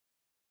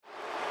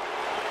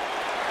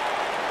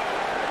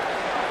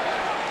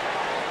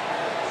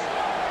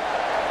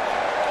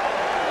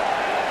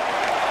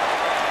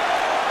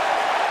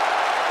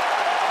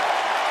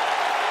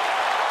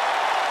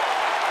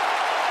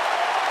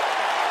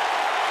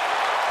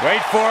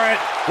Wait for it.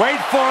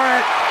 Wait for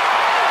it.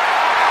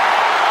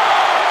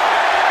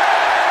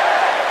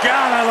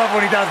 God, I love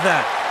when he does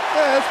that.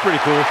 Yeah, that's pretty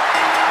cool.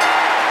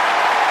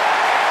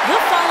 The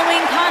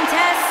following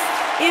contest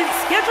is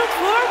scheduled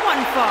for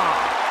one fall.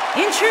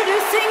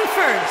 Introducing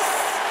first,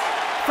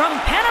 from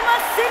Panama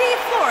City,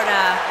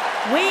 Florida,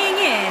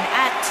 weighing in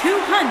at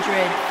 205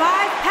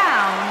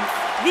 pounds,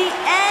 the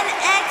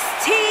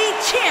NXT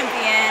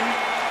champion,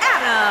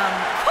 Adam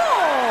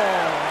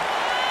Cole.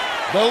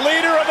 The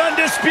leader of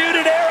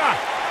Undisputed Era.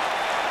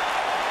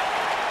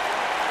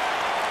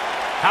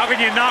 How can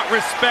you not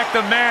respect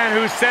a man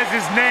who says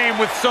his name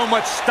with so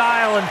much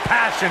style and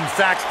passion,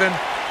 Saxton?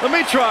 Let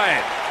me try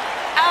it.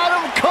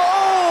 Adam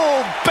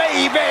Cole,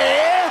 baby!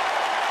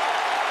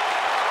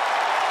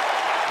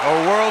 A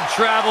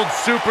world-traveled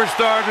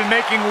superstar, been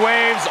making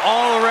waves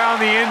all around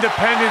the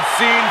independent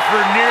scene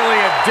for nearly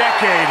a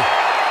decade.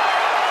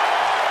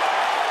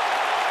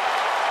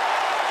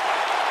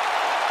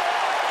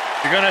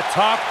 You're gonna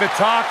talk the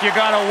talk, you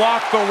gotta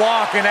walk the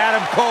walk, and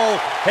Adam Cole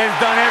has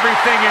done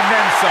everything and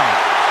then some.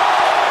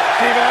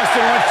 Steve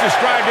Austin once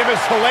described him as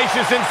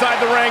hellacious inside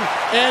the ring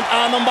and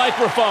on the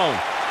microphone.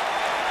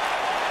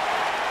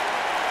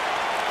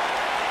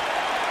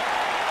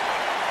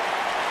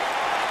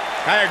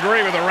 I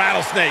agree with the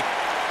rattlesnake.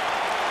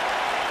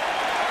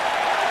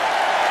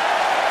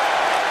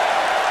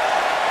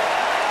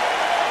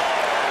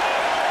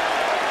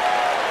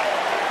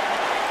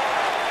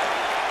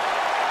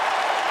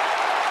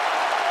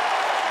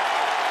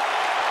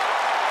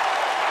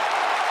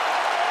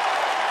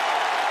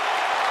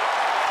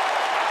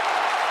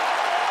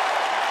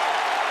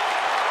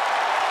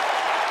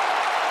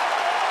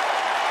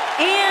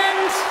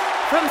 And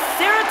from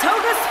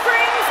Saratoga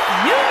Springs,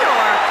 New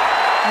York,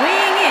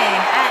 weighing in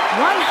at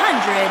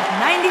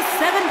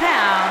 197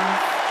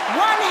 pounds,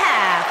 one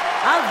half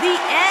of the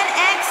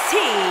NXT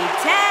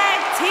Tag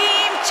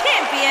Team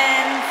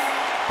Champions,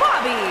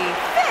 Bobby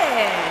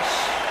Fish.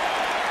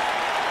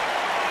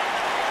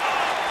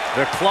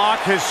 The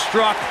clock has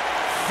struck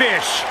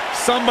Fish.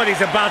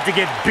 Somebody's about to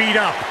get beat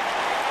up.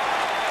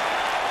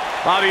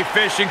 Bobby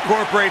Fish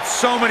incorporates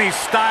so many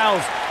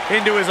styles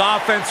into his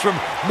offense, from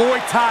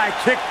Muay Thai,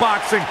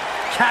 kickboxing,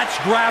 catch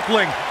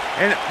grappling,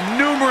 and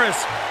numerous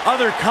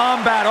other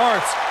combat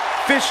arts.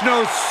 Fish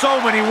knows so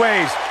many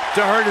ways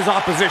to hurt his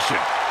opposition.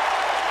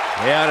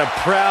 Yeah, and a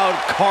proud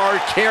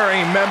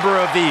card-carrying member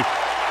of the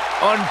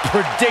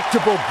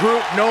unpredictable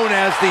group known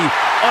as the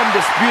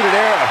Undisputed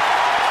Era.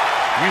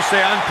 You say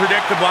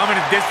unpredictable, I'm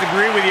going to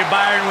disagree with you,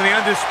 Byron. When the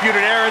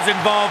Undisputed Era is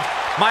involved,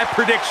 my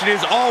prediction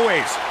is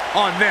always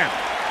on them.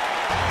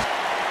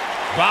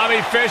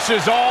 Bobby Fish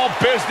is all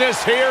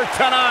business here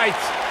tonight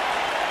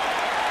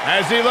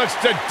as he looks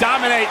to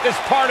dominate this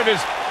part of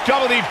his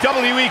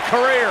WWE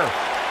career.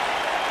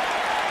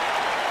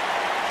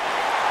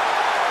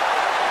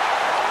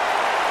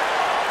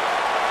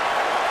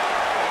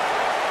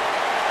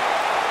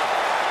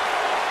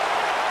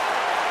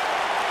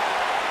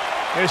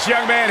 This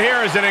young man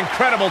here is an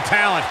incredible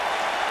talent.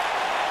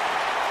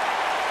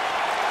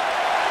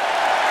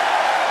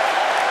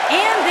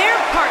 And their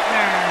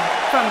partner,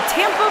 from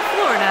Tampa,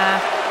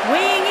 Florida,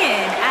 weighing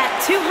in at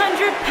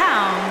 200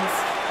 pounds,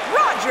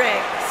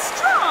 Roderick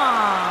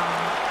Strong.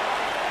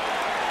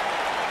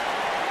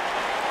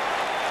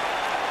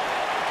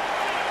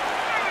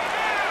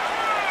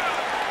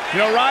 You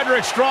know,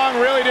 Roderick Strong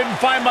really didn't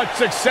find much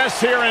success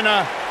here in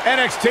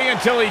NXT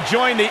until he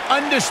joined the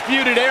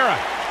Undisputed Era.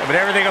 Yeah, but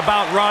everything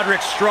about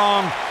Roderick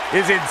Strong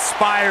is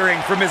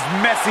inspiring, from his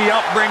messy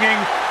upbringing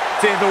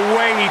to the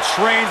way he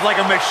trains like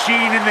a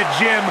machine in the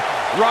gym.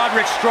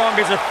 Roderick Strong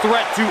is a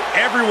threat to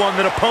everyone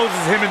that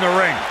opposes him in the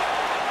ring.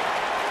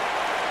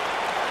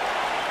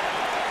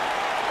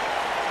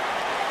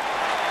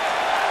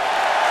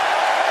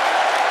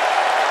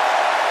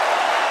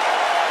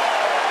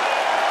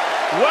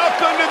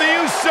 Welcome to the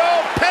USO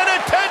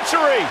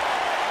Penitentiary.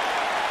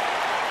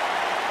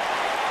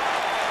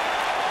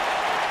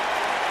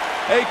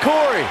 Hey,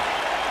 Corey,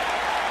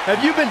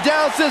 have you been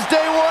down since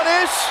day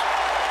one-ish?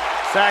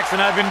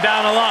 Saxon, I've been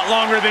down a lot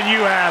longer than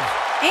you have.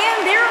 And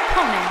their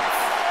opponents,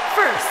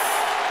 first,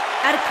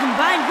 at a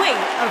combined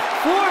weight of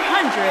 479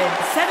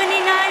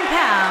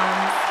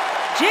 pounds,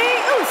 Jey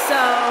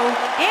Uso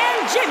and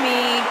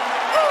Jimmy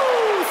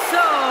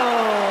Uso.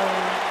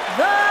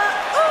 The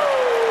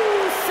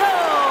Usos.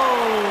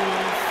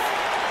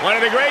 One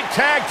of the great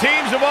tag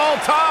teams of all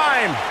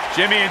time.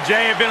 Jimmy and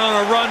Jey have been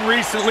on a run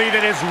recently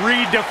that has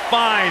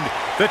redefined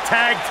the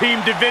tag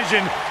team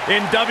division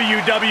in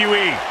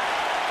WWE.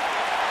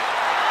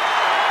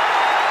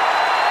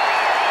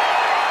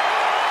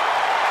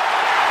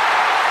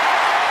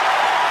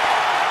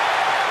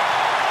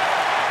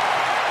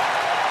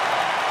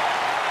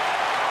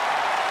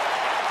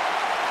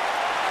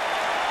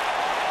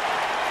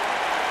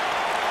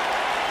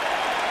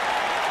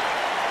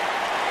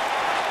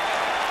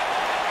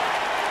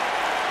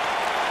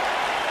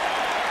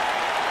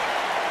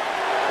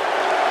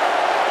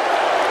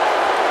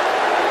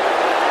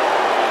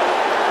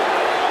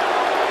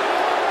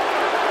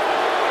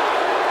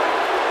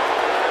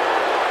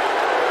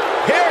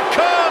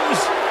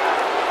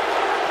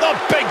 The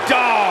big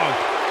dog.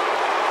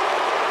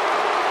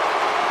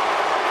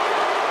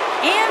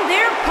 And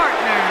their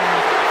partner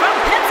from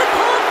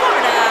Pensacola,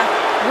 Florida,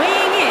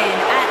 weighing in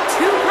at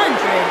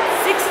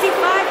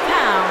 265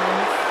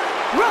 pounds,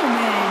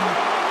 Roman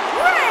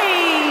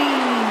Reigns.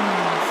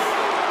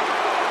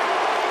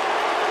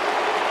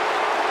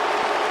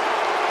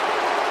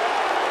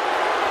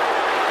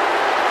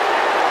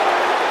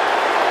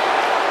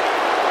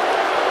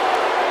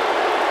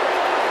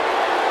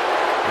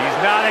 He's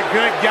not a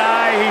good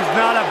guy, he's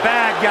not a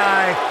bad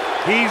guy,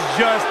 he's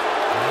just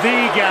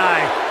the guy.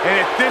 And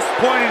at this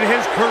point in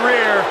his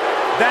career,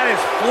 that is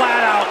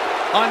flat out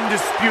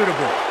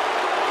undisputable.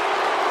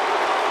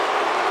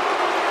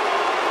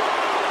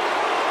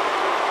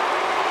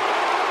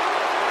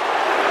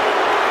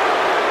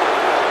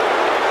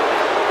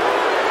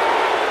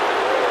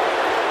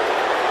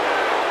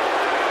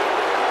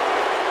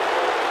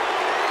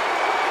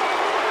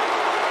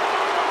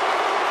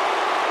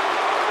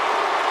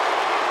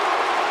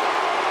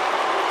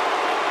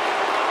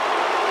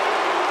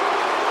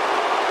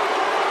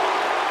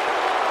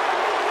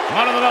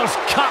 One of the most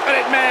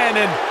confident men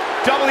in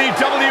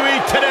WWE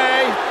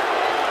today.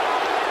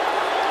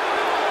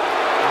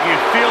 You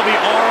feel the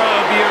aura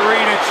of the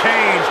arena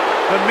change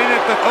the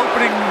minute the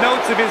opening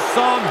notes of his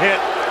song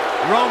hit.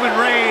 Roman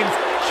Reigns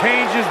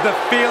changes the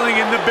feeling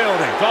in the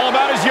building. It's all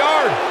about his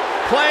yard.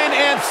 Plain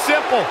and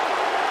simple.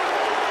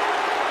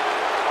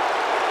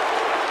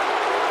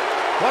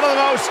 One of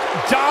the most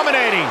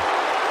dominating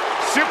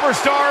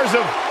superstars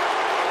of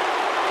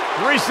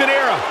recent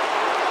era.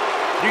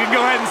 You can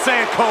go ahead and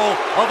say it, Cole,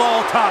 of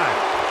all time.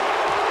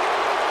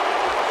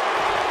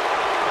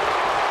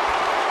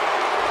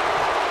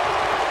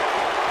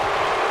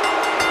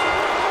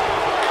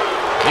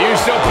 The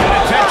Uso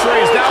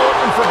Penitentiary is now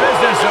open for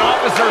business, and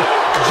Officer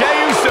Jey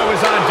Uso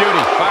is on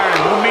duty. Byron,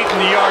 we'll meet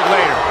in the yard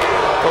later.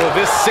 Well, if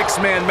this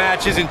six-man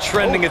match isn't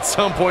trending at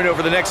some point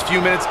over the next few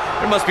minutes,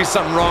 there must be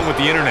something wrong with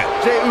the internet.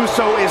 Jey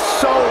Uso is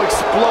so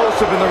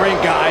explosive in the ring,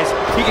 guys.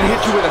 He can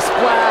hit you with a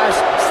splash,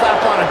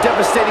 slap on a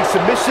devastating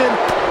submission,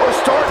 or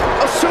start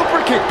a super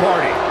kick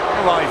party.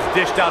 And while he's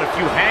dished out a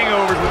few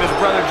hangovers with his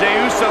brother Jey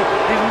Uso,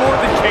 he's more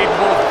than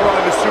capable of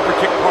throwing a super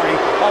kick party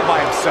all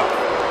by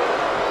himself.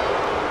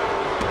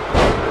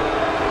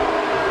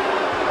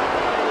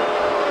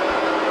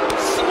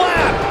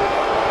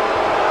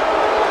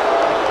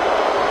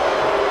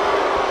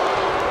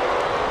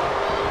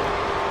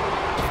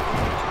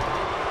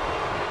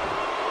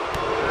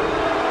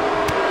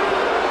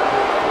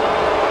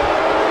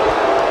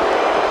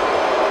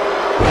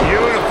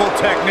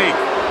 Technique.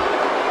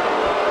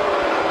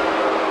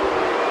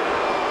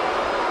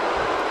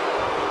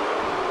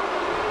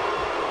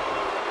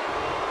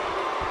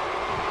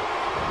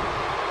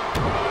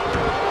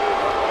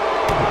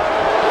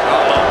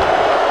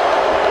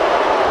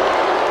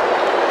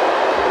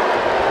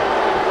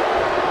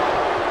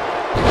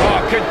 Oh,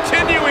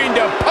 continuing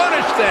to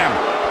punish them.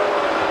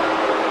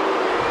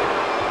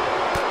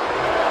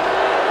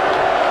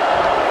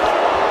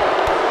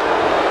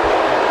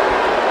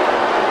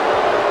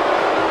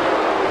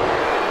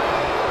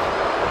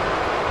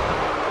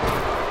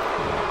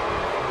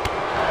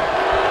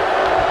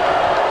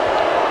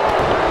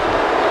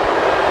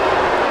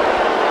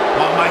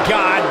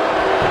 God.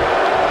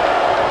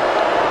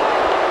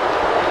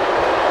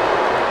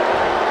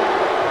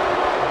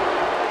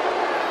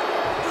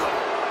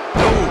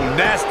 Oh,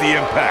 nasty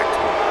impact.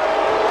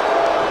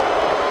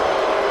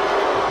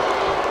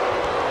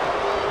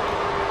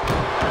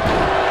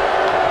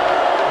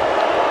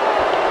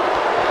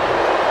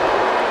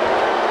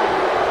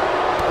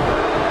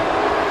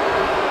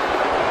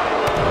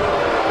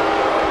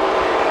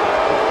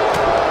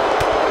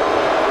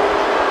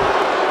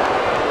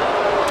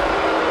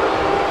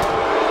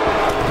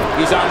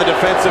 He's on the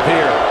defensive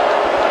here.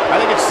 I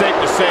think it's safe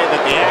to say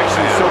that the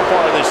action so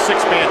far in this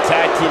six-man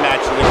tag team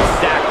match is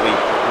exactly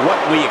what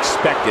we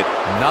expected.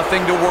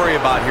 Nothing to worry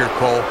about here,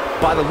 Cole.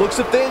 By the looks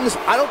of things,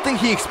 I don't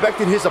think he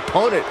expected his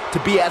opponent to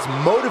be as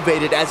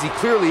motivated as he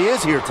clearly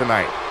is here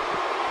tonight.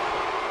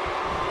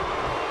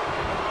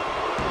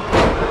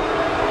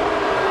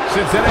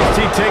 Since NXT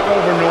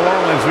TakeOver New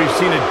Orleans, we've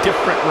seen a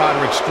different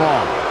Roderick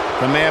Strong.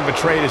 The man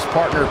betrayed his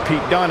partner,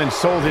 Pete Dunne, and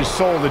sold his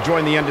soul to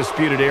join the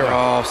Undisputed Era.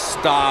 Oh,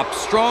 stop.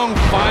 Strong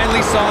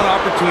finally saw an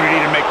opportunity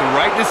to make the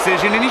right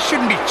decision, and he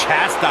shouldn't be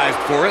chastised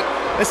for it,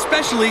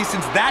 especially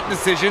since that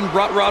decision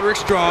brought Roderick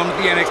Strong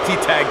the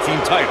NXT Tag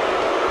Team title.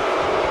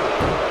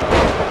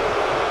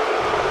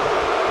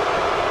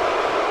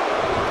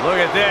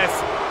 Look at this.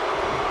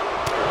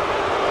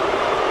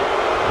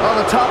 On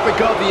the topic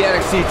of the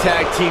NXT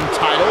Tag Team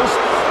titles,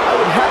 I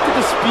would have to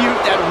dispute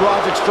that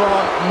Roderick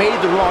Strong made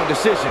the wrong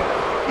decision.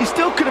 He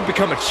still could have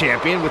become a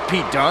champion with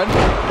Pete Dunne,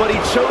 but he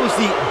chose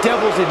the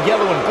Devils in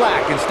yellow and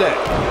black instead.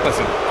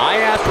 Listen, I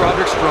asked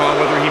Roderick Strong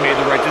whether he made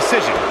the right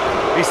decision.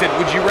 He said,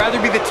 would you rather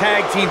be the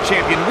tag team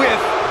champion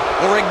with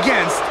or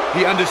against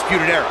the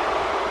Undisputed Era?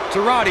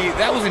 To Roddy,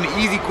 that was an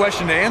easy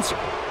question to answer.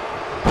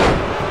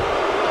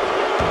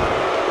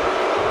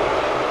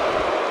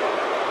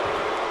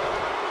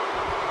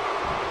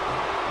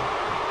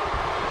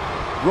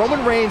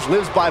 Roman Reigns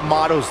lives by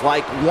mottos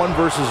like one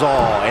versus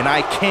all, and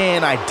I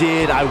can, I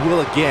did, I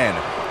will again.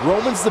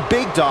 Roman's the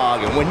big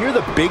dog, and when you're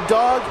the big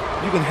dog,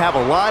 you can have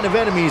a line of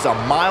enemies a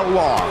mile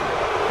long.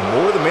 The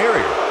more the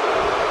merrier.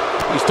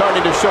 He's starting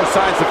to show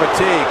signs of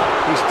fatigue.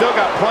 He's still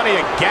got plenty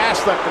of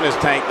gas left in his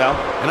tank, though.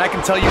 And I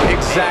can tell you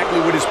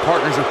exactly what his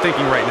partners are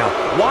thinking right now.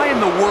 Why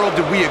in the world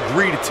did we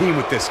agree to team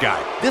with this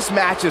guy? This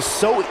match is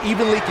so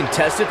evenly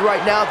contested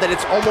right now that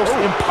it's almost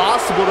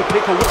impossible to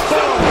pick a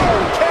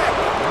winner.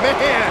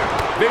 Man,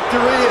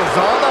 victory is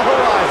on the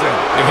horizon.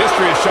 If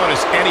history has shown us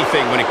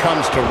anything when it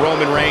comes to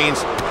Roman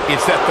Reigns,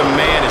 it's that the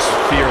man is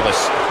fearless.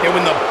 And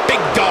when the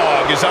big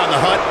dog is on the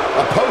hunt,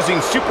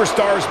 opposing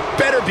superstars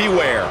better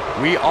beware.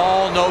 We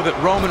all know that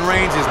Roman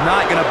Reigns is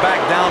not going to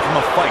back down from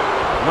a fight.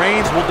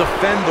 Reigns will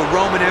defend the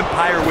Roman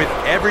Empire with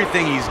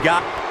everything he's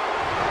got.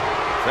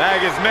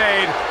 Tag is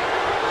made.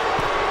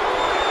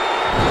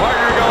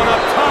 Partner going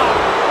up top.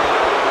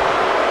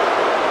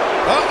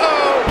 Uh-oh!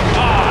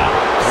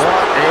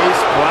 What a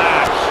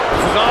splash.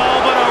 This is all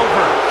but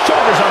over.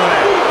 Shoulders on the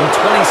mat. In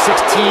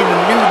 2016, the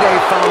New Day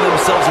found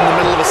themselves in the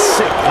middle of a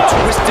sick and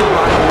twisted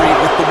rivalry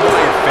with the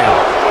Wyatt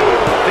family.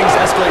 Things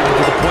escalated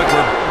to the point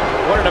where...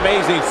 What an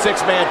amazing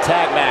six-man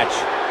tag match.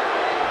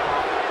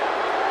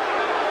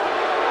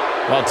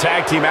 Well,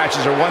 tag team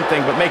matches are one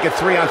thing, but make it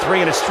 3-on-3,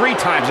 and it's 3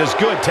 times as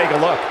good. Take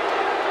a look.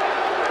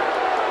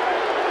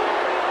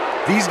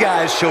 These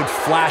guys showed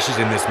flashes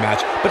in this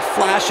match, but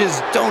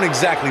flashes don't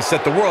exactly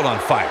set the world on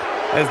fire,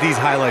 as these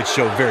highlights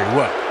show very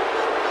well.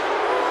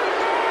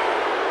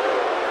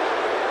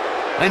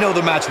 I know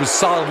the match was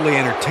solidly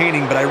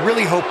entertaining, but I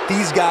really hope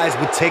these guys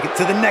would take it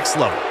to the next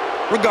level.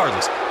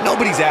 Regardless,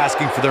 nobody's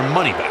asking for their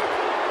money back.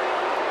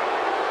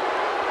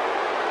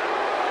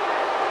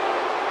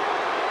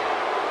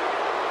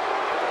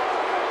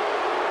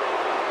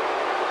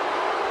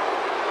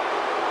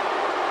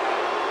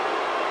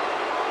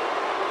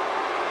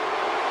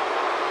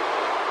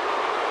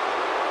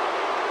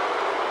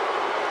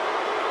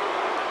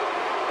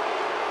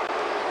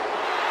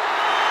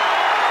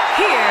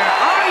 Here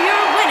are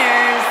your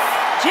winners,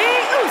 Jey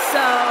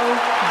Uso,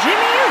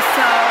 Jimmy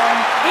Uso,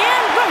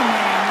 and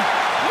Roman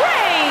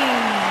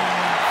Reigns.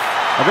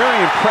 A very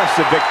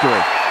impressive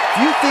victory.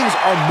 Few things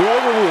are more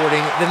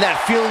rewarding than that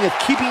feeling of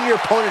keeping your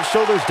opponent's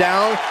shoulders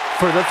down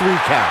for the 3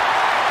 count.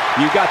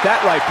 You got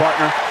that right,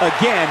 partner.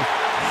 Again,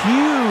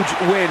 huge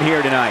win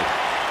here tonight.